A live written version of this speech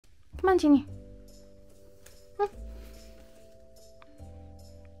on, Genie.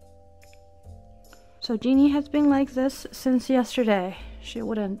 So Genie has been like this since yesterday. She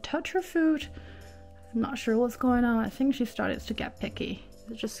wouldn't touch her food. I'm not sure what's going on. I think she started to get picky.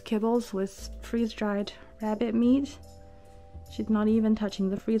 It's just Kibbles with freeze-dried rabbit meat. She's not even touching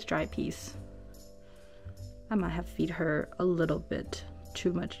the freeze-dried piece. I might have feed her a little bit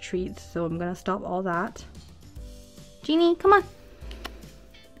too much treats, so I'm gonna stop all that. Genie, come on.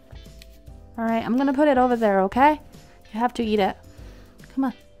 Alright, I'm gonna put it over there, okay? You have to eat it. Come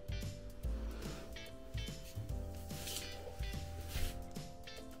on.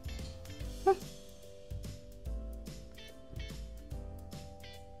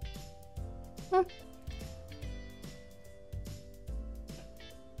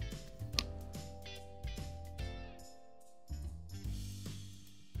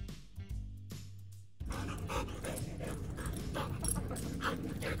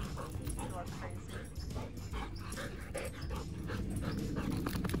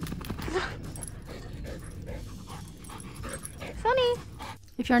 Sonny,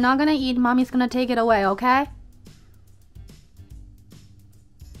 if you're not gonna eat, mommy's gonna take it away, okay?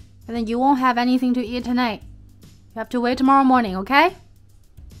 And then you won't have anything to eat tonight. You have to wait tomorrow morning, okay?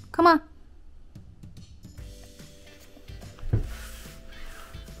 Come on.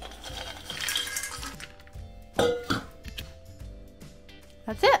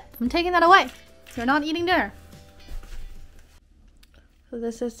 That's it. I'm taking that away. You're not eating dinner. So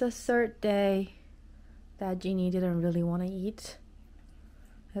this is the third day that Genie didn't really want to eat.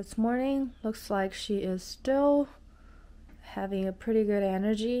 This morning looks like she is still having a pretty good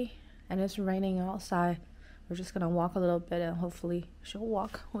energy, and it's raining outside. We're just gonna walk a little bit and hopefully she'll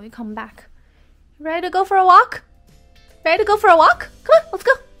walk when we come back. Ready to go for a walk? Ready to go for a walk? Come on, let's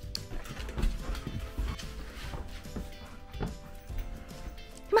go.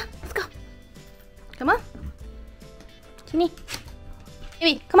 Come on, let's go. Come on. Genie.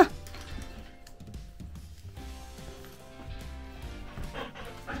 Baby, come on.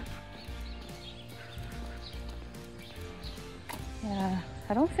 Yeah,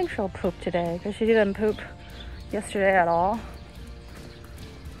 I don't think she'll poop today because she didn't poop yesterday at all.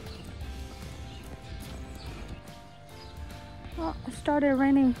 Oh, it started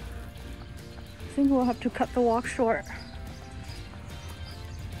raining. I think we'll have to cut the walk short.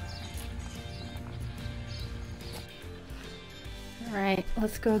 Alright,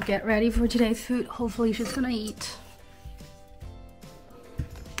 let's go get ready for today's food. Hopefully she's gonna eat.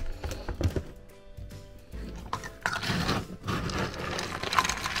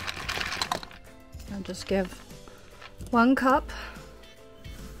 I'll just give 1 cup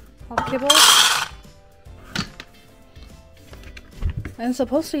of Kibbles. And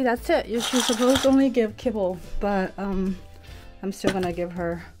supposedly that's it. You're supposed to only give kibble, but I'm still gonna give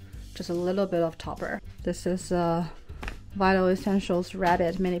her just a little bit of topper. This is Vital Essentials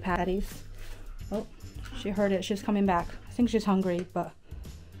rabbit mini patties. Oh, she heard it. She's coming back. I think she's hungry, but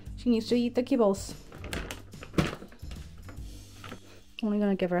she needs to eat the kibbles. Only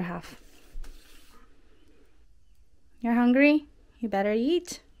gonna give her half. You're hungry? You better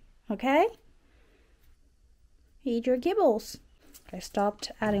eat, okay? Eat your kibbles. I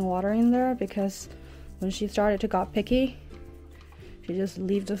stopped adding water in there because when she started to get picky, she just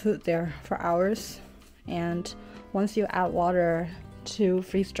leave the food there for hours. And once you add water to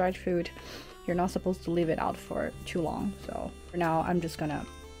freeze-dried food, you're not supposed to leave it out for too long. So for now, I'm just gonna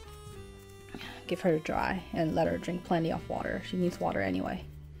give her dry and let her drink plenty of water. She needs water anyway.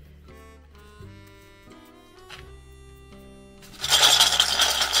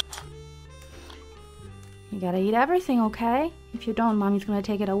 You gotta eat everything, okay? If you don't, mommy's gonna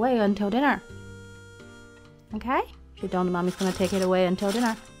take it away until dinner. Okay? If you don't, mommy's gonna take it away until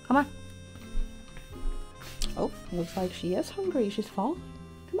dinner. Come on. Oh, looks like she is hungry. She's falling.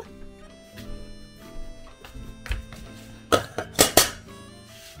 Come on.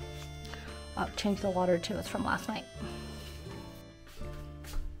 I'll change the water too. It's from last night.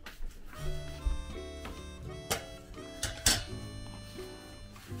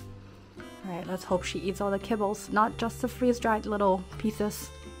 Alright, let's hope she eats all the kibbles, not just the freeze-dried little pieces.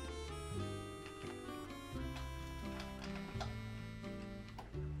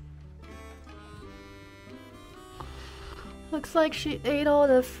 Looks like she ate all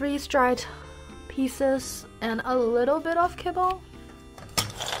the freeze-dried pieces and a little bit of kibble.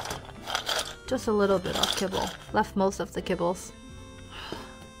 Just a little bit of kibble. Left most of the kibbles.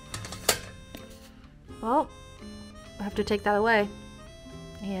 Well, I have to take that away.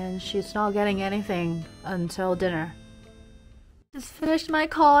 And she's not getting anything until dinner. Just finished my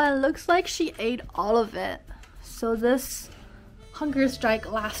call and looks like she ate all of it. So this hunger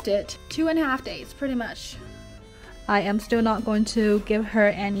strike lasted 2.5 days, pretty much. I am still not going to give her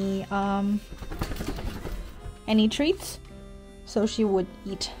any treats, so she would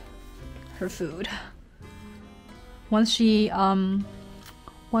eat her food. Once she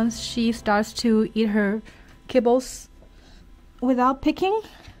starts to eat her kibbles without picking,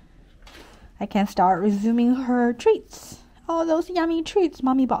 I can start resuming her treats. Oh, those yummy treats.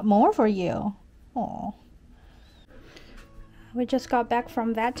 Mommy bought more for you. Oh. We just got back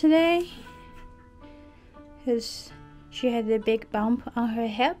from vet today because she had a big bump on her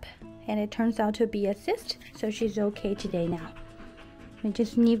hip and it turns out to be a cyst, so she's okay today now. We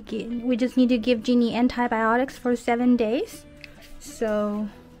just need to give Genie antibiotics for 7 days. So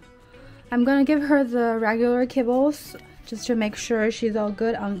I'm gonna give her the regular kibbles just to make sure she's all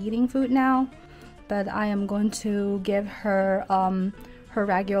good on eating food now. But I am going to give her her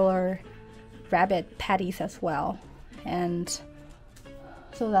regular rabbit patties as well, and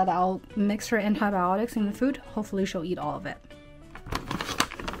so that I'll mix her antibiotics in the food. Hopefully she'll eat all of it.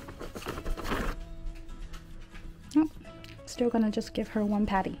 Oh, still gonna just give her 1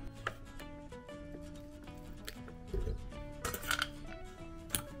 patty.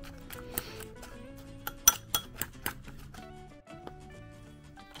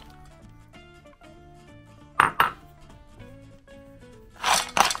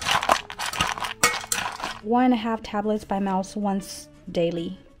 One and a half tablets by mouth once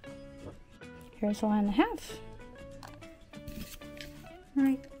daily. Here's 1.5.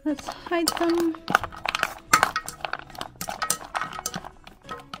 Alright, let's hide them.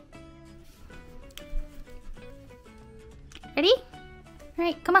 Ready?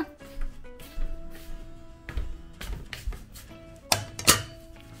 Alright, come on.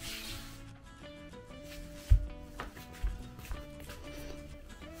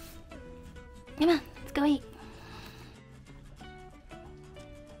 Come on, let's go eat.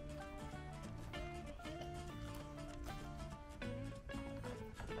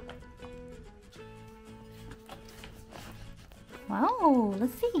 Wow,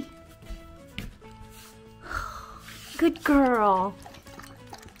 let's see. Good girl.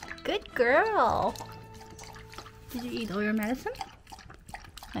 Good girl. Did you eat all your medicine?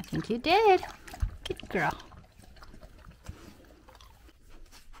 I think you did. Good girl.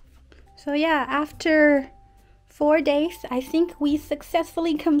 So yeah, after 4 days, I think we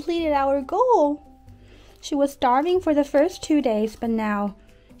successfully completed our goal. She was starving for the first 2 days, but now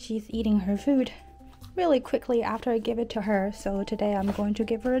she's eating her food really quickly after I give it to her. So today I'm going to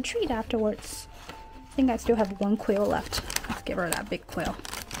give her a treat afterwards. I think I still have 1 quail left. Let's give her that big quail.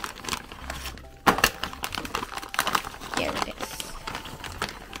 Here it is.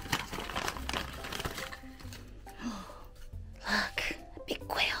 Look, a big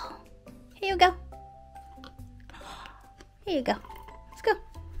quail. Here you go. Here you go. Let's go.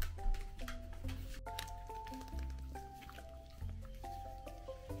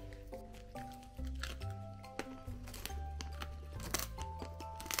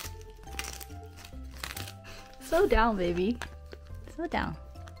 Slow down, baby. Slow down.